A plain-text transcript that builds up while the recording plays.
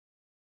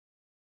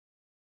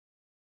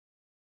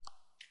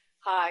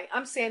Hi,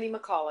 I'm Sandy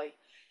McCauley.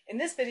 In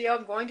this video,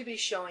 I'm going to be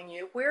showing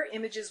you where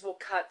images will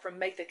cut from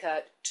Make the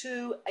Cut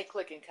to a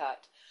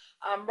Klic-N-Kut.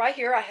 Right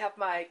here, I have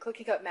my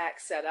Klic-N-Kut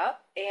Max set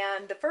up,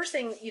 and the first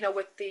thing,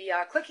 with the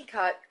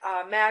Klic-N-Kut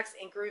Max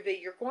and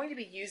Groovy, you're going to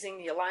be using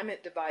the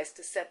alignment device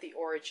to set the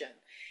origin.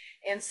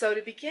 And so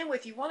to begin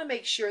with, you want to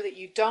make sure that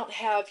you don't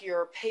have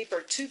your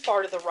paper too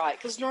far to the right,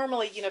 because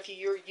normally, if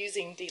you're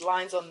using the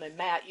lines on the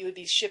mat, you would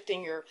be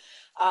shifting your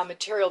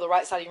material, the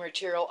right side of your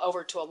material,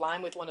 over to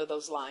align with one of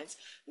those lines.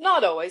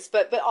 Not always,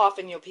 but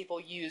often,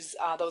 people use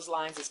those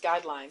lines as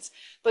guidelines.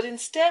 But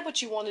instead,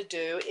 what you want to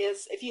do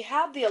is, if you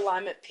have the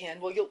alignment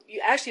pin, well, you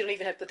actually don't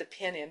even have to put the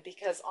pin in,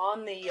 because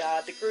on the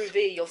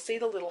Groovy, you'll see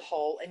the little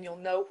hole, and you'll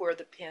know where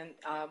the pin,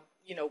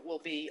 will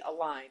be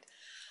aligned.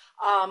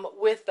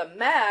 With the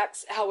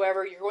Max,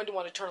 however, you're going to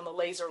want to turn on the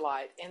laser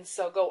light. And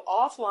so go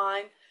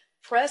offline,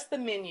 press the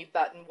menu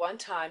button one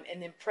time,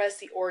 and then press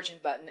the origin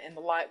button, and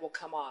the light will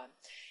come on.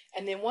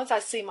 And then once I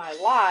see my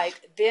light,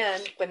 then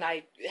when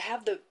I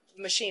have the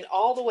machine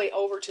all the way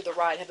over to the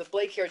right, have the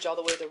blade carriage all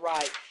the way to the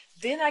right,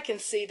 then I can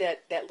see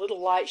that little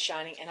light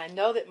shining, and I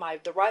know that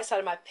the right side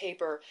of my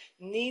paper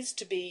needs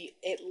to be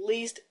at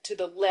least to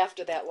the left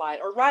of that light,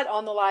 or right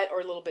on the light,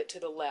 or a little bit to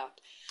the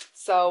left.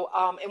 So,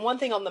 and one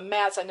thing on the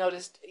mats I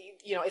noticed,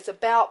 it's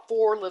about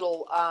 4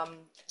 little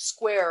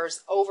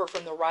squares over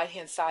from the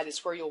right-hand side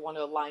is where you'll want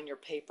to align your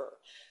paper.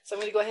 So I'm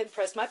going to go ahead and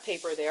press my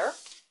paper there.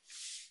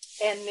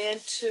 And then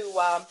to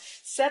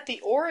set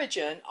the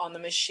origin on the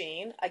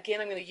machine,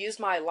 again, I'm going to use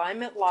my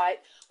alignment light.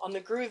 On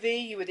the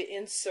Groovy, you would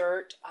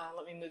insert,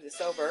 let me move this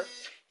over,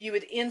 you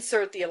would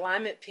insert the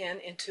alignment pin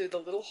into the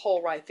little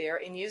hole right there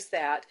and use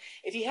that.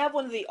 If you have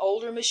one of the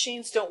older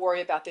machines, don't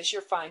worry about this,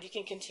 you're fine. You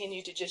can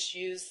continue to just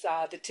use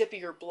the tip of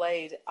your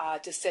blade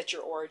to set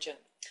your origin.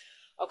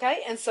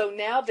 Okay, and so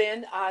now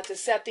then, to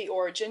set the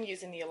origin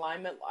using the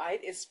alignment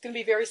light, it's going to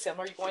be very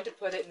similar. You're going to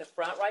put it in the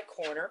front right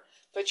corner,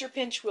 put your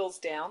pinch wheels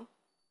down,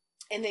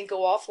 and then go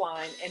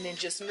offline, and then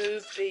just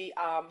move the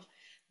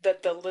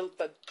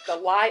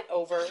light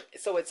over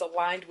so it's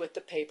aligned with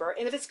the paper.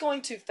 And if it's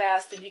going too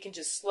fast, then you can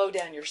just slow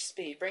down your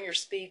speed. Bring your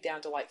speed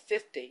down to like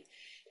 50.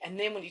 And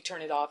then when you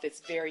turn it off, it's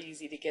very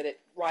easy to get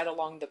it right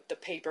along the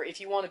paper if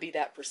you want to be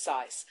that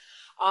precise.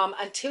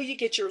 Until you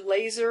get your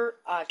laser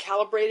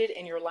calibrated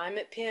and your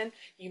alignment pin,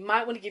 you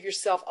might want to give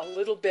yourself a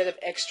little bit of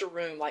extra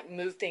room, like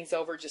move things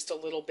over just a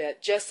little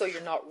bit, just so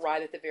you're not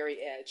right at the very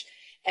edge.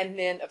 And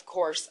then, of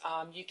course,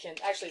 you can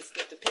actually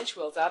lift the pinch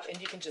wheels up, and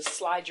you can just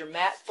slide your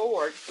mat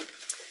forward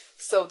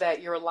so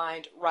that you're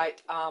aligned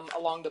right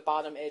along the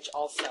bottom edge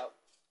also.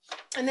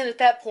 And then at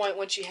that point,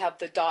 once you have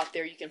the dot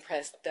there, you can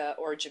press the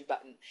origin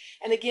button.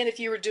 And again, if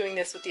you were doing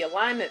this with the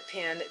alignment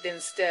pin, then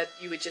instead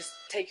you would just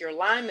take your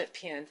alignment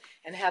pin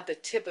and have the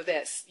tip of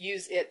it,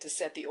 use it to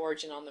set the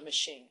origin on the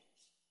machine.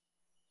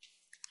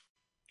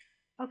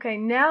 Okay,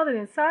 now that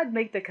inside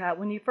Make the Cut,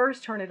 when you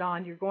first turn it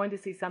on, you're going to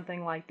see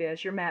something like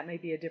this. Your mat may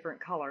be a different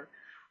color.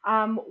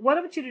 What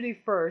I want you to do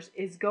first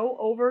is go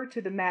over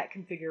to the mat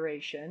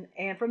configuration,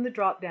 and from the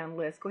drop-down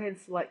list, go ahead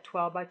and select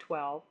 12 by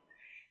 12.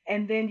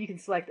 And then you can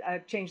select,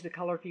 change the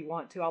color if you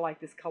want to. I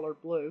like this color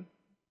blue.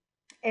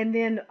 And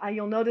then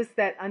you'll notice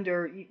that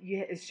under,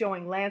 it's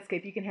showing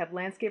landscape. You can have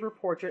landscape or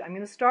portrait. I'm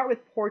going to start with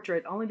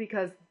portrait only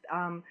because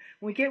when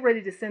we get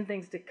ready to send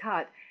things to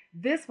cut,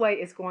 this way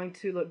it's going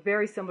to look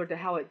very similar to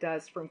how it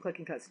does from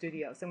Klic-N-Kut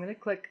Studio. So I'm going to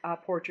click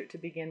portrait to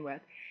begin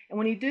with. And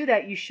when you do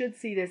that, you should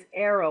see this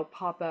arrow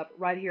pop up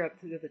right here up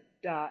to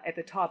at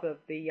the top of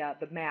the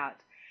mat.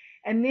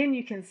 And then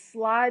you can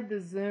slide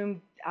the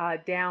zoom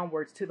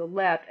downwards to the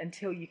left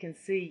until you can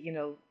see,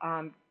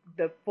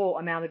 the full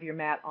amount of your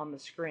mat on the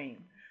screen.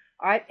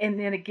 All right, and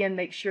then again,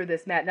 make sure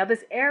this mat. Now,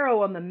 this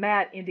arrow on the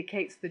mat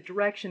indicates the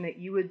direction that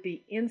you would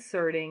be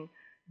inserting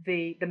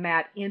the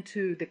mat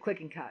into the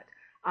Klic-N-Kut.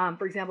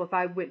 For example, if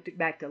I went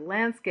back to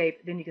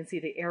landscape, then you can see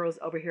the arrows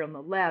over here on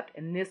the left,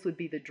 and this would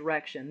be the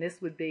direction. This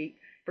would be,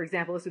 for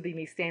example, this would be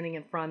me standing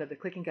in front of the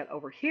Klic-N-Kut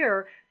over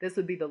here. This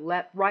would be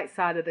the right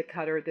side of the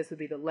cutter. This would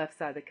be the left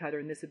side of the cutter,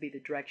 and this would be the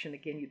direction,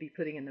 again, you'd be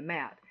putting in the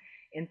mat.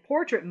 In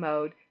portrait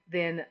mode,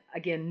 then,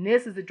 again,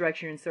 this is the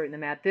direction you're inserting the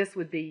mat. This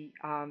would be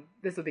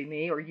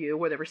me or you,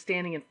 whatever,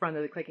 standing in front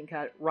of the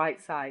Klic-N-Kut,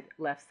 right side,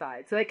 left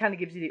side. So that kind of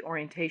gives you the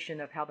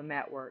orientation of how the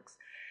mat works.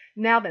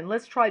 Now then,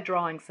 let's try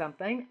drawing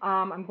something.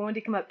 I'm going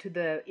to come up to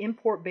the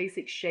Import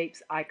Basic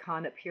Shapes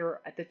icon up here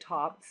at the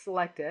top,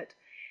 select it,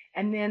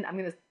 and then I'm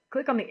going to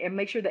click on and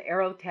make sure the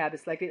arrow tab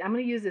is selected. I'm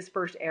going to use this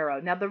first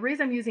arrow. Now, the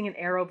reason I'm using an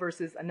arrow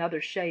versus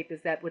another shape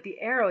is that with the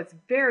arrow, it's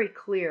very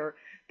clear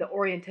the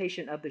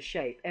orientation of the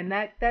shape, and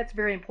that's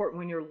very important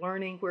when you're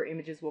learning where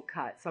images will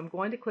cut. So I'm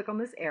going to click on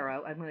this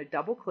arrow. I'm going to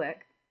double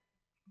click,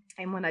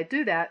 and when I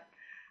do that,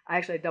 I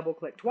actually double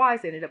clicked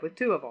twice, ended up with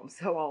 2 of them,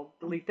 so I'll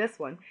delete this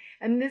one.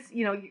 And this,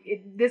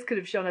 this could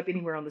have shown up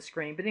anywhere on the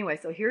screen. But anyway,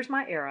 so here's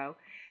my arrow.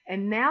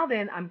 And now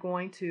then I'm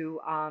going to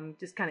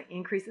just kind of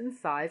increase it in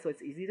size so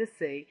it's easy to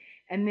see.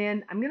 And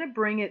then I'm going to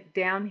bring it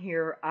down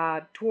here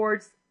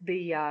towards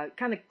the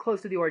kind of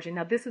close to the origin.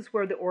 Now this is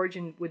where the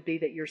origin would be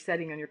that you're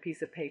setting on your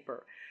piece of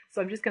paper.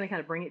 So I'm just going to kind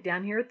of bring it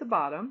down here at the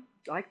bottom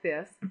like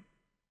this.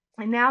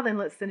 And now then,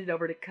 let's send it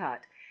over to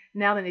cut.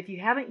 Now then, if you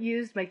haven't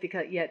used Make the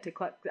Cut yet,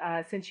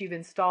 since you've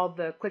installed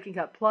the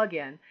Klic-N-Kut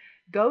plugin,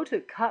 go to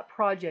Cut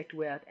Project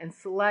With and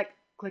select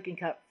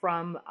Klic-N-Kut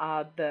from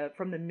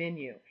the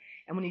menu.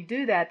 And when you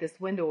do that, this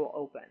window will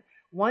open.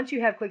 Once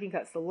you have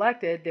Klic-N-Kut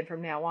selected, then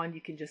from now on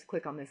you can just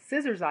click on this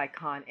scissors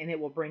icon and it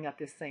will bring up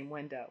this same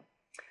window.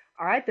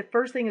 All right, the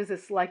first thing is to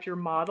select your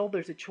model.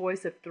 There's a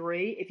choice of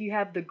 3. If you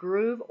have the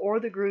Groove or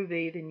the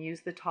Groovy, then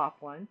use the top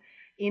one.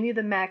 Any of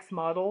the Max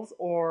models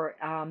or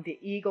the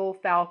Eagle,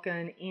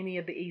 Falcon, any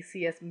of the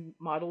ECS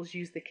models,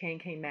 use the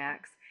KNK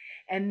Max.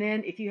 And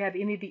then if you have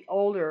any of the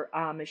older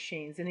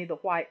machines, any of the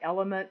white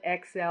Element,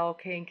 XL,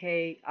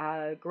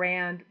 KNK,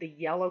 Grand, the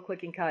yellow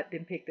Klic-N-Kut,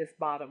 then pick this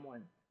bottom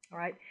one. All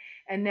right,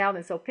 and now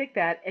then, so pick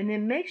that, and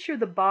then make sure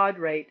the baud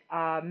rate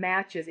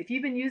matches. If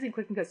you've been using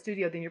Klic-N-Kut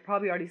Studio, then you're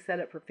probably already set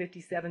up for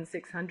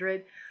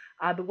 57,600.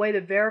 The way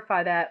to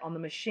verify that on the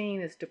machine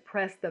is to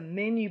press the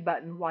menu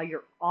button while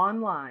you're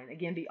online.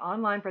 Again, be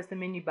online, press the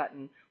menu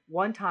button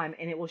one time,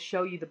 and it will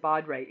show you the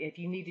baud rate. If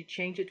you need to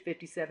change it to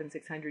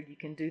 57,600, you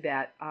can do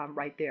that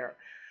right there.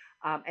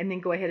 And then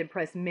go ahead and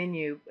press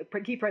menu.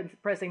 Keep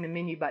pressing the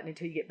menu button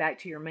until you get back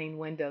to your main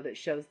window that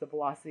shows the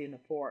velocity and the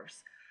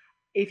force.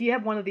 If you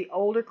have one of the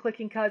older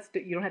Klic-N-Kuts,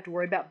 you don't have to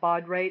worry about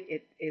baud rate.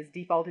 It is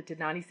defaulted to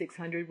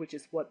 9600, which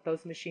is what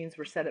those machines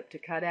were set up to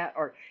cut at,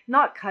 or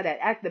not cut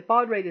at. The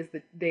baud rate is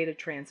the data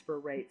transfer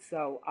rate,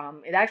 so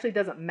it actually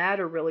doesn't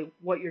matter really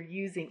what you're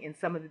using in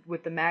some of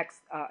with the Max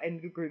and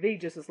Groovy,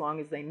 just as long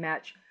as they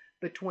match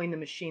between the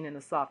machine and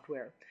the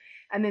software.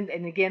 And then,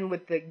 and again,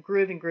 with the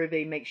Groove and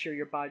Groovy, make sure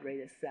your baud rate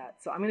is set.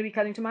 So I'm going to be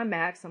cutting to my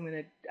Max. I'm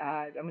going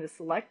to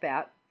select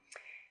that.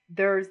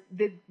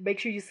 Make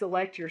sure you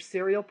select your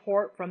serial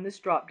port from this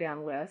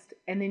drop-down list,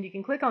 and then you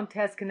can click on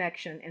Test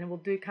Connection, and it will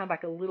do kind of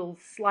like a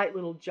slight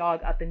little jog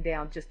up and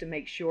down just to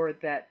make sure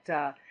that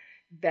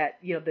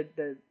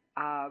the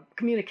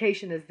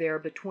communication is there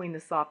between the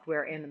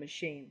software and the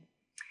machine.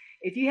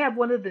 If you have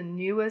one of the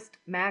newest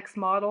Max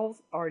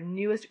models or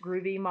newest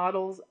Groovy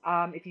models,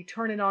 if you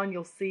turn it on,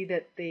 you'll see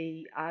that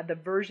the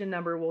version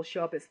number will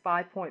show up as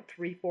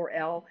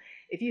 5.34L.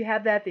 If you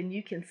have that, then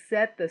you can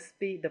set the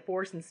speed, the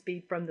force and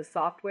speed from the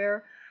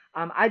software.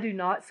 I do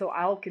not, so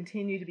I'll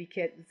continue to be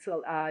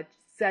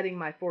setting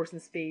my force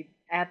and speed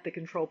at the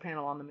control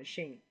panel on the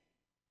machine.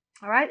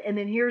 All right, and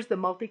then here's the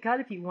multi-cut.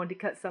 If you want to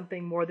cut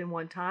something more than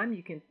one time,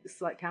 you can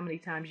select how many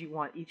times you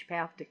want each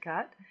path to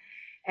cut.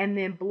 And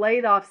then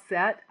blade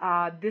offset,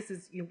 this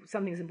is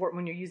something that's important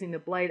when you're using the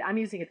blade. I'm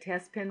using a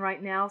test pen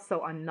right now,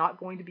 so I'm not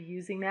going to be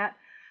using that.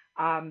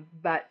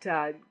 But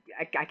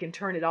I can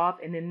turn it off,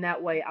 and then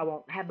that way I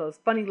won't have those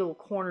funny little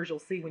corners you'll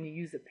see when you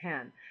use a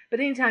pen.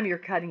 But anytime you're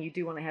cutting, you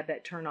do want to have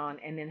that turn on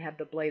and then have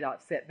the blade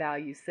offset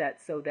value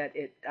set so that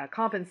it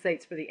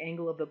compensates for the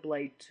angle of the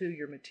blade to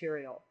your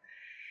material.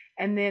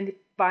 And then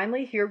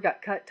finally, here we've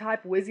got cut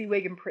type,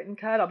 WYSIWYG and print and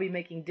cut. I'll be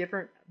making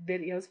different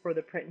videos for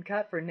the print and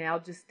cut. For now,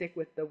 just stick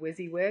with the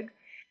WYSIWYG.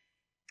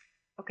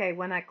 Okay,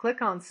 when I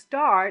click on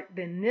start,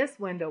 then this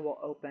window will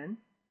open.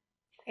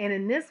 And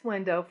in this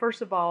window,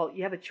 first of all,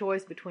 you have a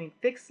choice between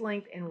fixed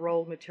length and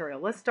rolled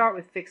material. Let's start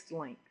with fixed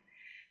length.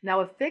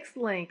 Now with fixed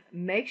length,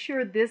 make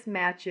sure this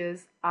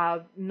matches,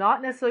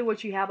 not necessarily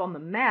what you have on the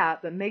mat,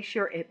 but make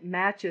sure it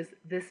matches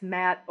this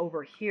mat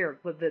over here,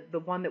 with the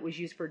one that was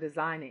used for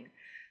designing.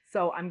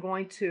 So I'm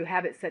going to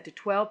have it set to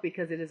 12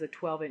 because it is a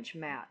 12-inch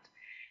mat.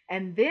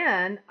 And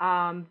then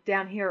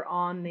down here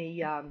on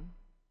the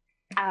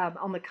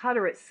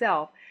cutter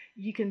itself,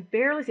 you can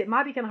barely see, it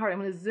might be kind of hard, I'm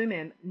going to zoom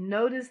in.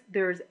 Notice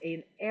there's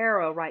an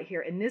arrow right here,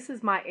 and this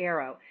is my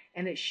arrow,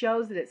 and it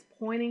shows that it's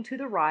pointing to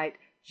the right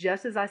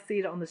just as I see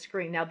it on the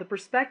screen. Now the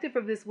perspective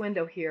of this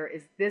window here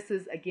is, this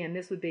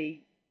would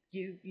be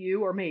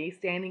you or me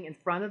standing in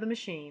front of the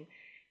machine.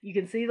 You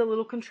can see the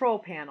little control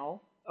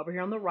panel over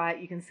here on the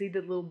right. You can see the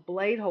little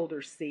blade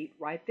holder seat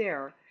right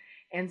there.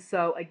 And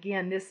so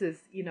again, this is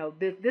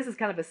this is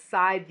kind of a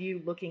side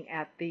view looking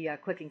at the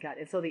Klic-N-Kut.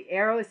 And so the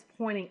arrow is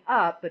pointing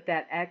up, but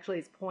that actually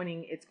is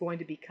pointing, it's going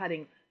to be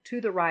cutting to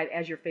the right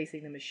as you're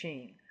facing the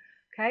machine.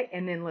 Okay,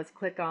 and then let's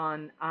click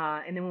on,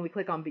 and then when we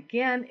click on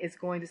begin, it's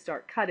going to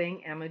start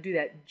cutting. And I'm going to do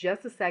that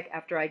just a sec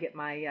after I get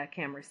my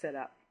camera set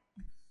up.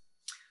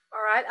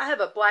 All right, I have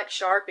a black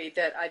Sharpie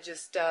that I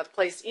just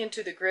placed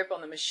into the grip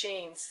on the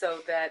machine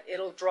so that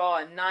it'll draw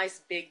a nice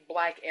big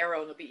black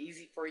arrow and it'll be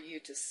easy for you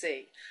to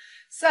see.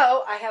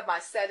 So I have my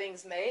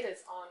settings made,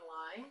 it's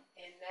online,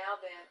 and now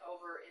then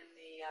over in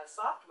the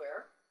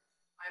software,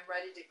 I'm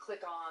ready to click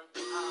on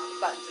the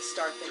button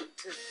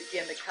to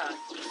begin the cut.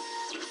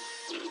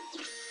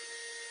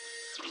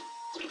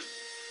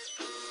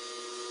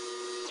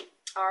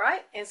 All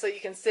right, and so you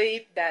can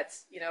see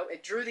that's,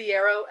 it drew the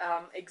arrow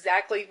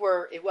exactly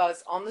where it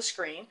was on the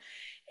screen.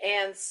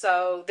 And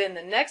so then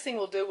the next thing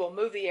we'll do, we'll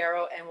move the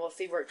arrow and we'll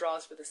see where it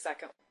draws for the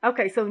second.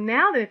 Okay, so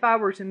now that if I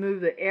were to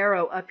move the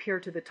arrow up here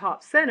to the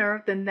top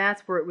center, then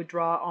that's where it would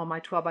draw on my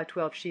 12 by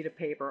 12 sheet of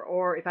paper.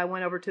 Or if I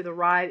went over to the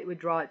right, it would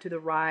draw it to the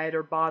right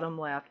or bottom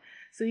left.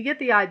 So you get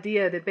the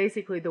idea that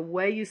basically the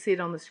way you see it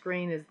on the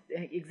screen is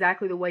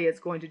exactly the way it's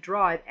going to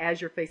draw it as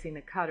you're facing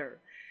the cutter.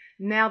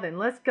 Now then,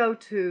 let's go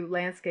to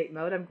landscape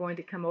mode. I'm going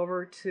to come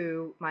over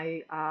to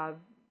my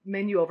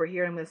menu over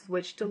here. I'm going to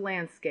switch to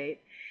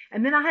landscape.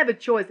 And then I have a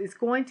choice. It's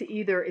going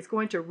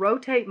to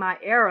rotate my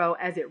arrow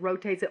as it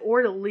rotates it, or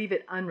it'll leave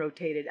it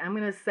unrotated. I'm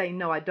going to say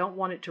no, I don't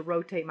want it to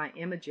rotate my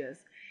images.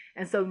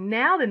 And so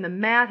now then the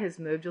mat has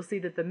moved. You'll see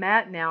that the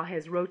mat now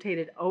has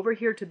rotated over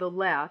here to the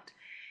left.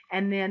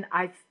 And then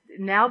I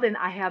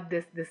have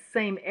this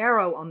same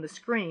arrow on the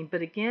screen.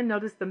 But again,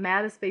 notice the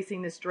mat is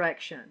facing this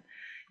direction.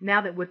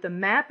 Now that with the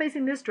mat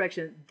facing this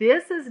direction,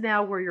 this is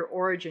now where your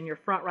origin, your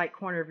front right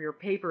corner of your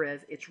paper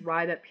is. It's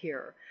right up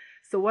here.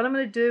 So what I'm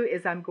going to do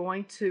is I'm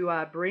going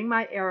to bring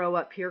my arrow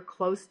up here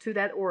close to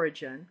that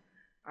origin,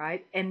 all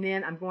right? And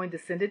then I'm going to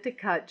send it to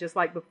cut just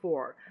like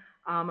before.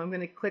 I'm going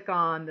to click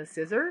on the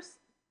scissors,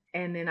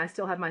 and then I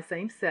still have my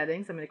same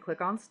settings. I'm going to click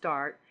on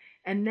start.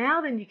 And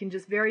now then you can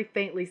just very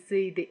faintly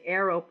see the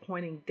arrow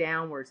pointing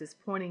downwards. It's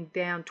pointing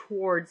down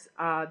towards,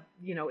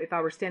 you know, if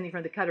I were standing in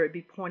front of the cutter, it'd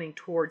be pointing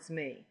towards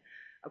me.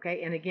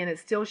 Okay, and again, it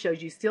still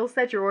shows you still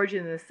set your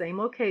origin in the same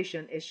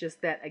location. It's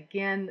just that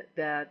again,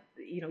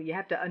 you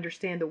have to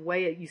understand the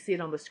way you see it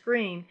on the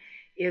screen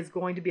is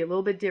going to be a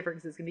little bit different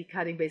because it's going to be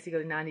cutting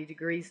basically 90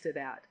 degrees to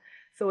that.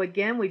 So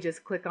again, we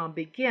just click on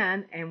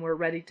begin, and we're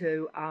ready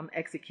to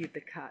execute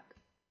the cut.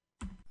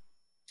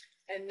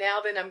 And now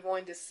then, I'm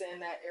going to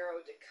send that arrow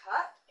to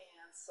cut,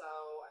 and so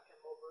I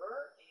come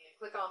over and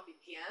click on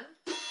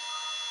begin.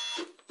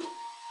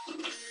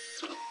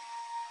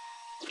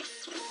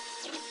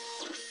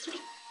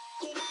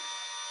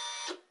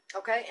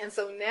 Okay, and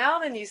so now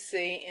then you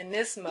see in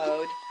this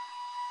mode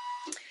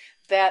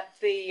that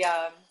the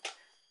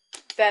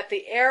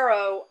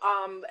arrow,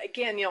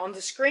 again, you know, on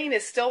the screen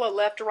is still a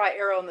left to right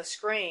arrow on the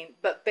screen,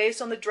 but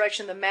based on the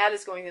direction the mat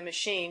is going in the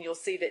machine, you'll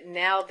see that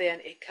now then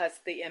it cuts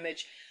the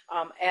image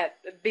at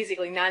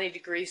basically 90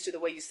 degrees to the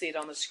way you see it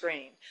on the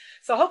screen.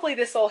 So hopefully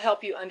this will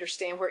help you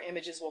understand where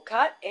images will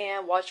cut,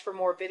 and watch for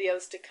more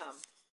videos to come.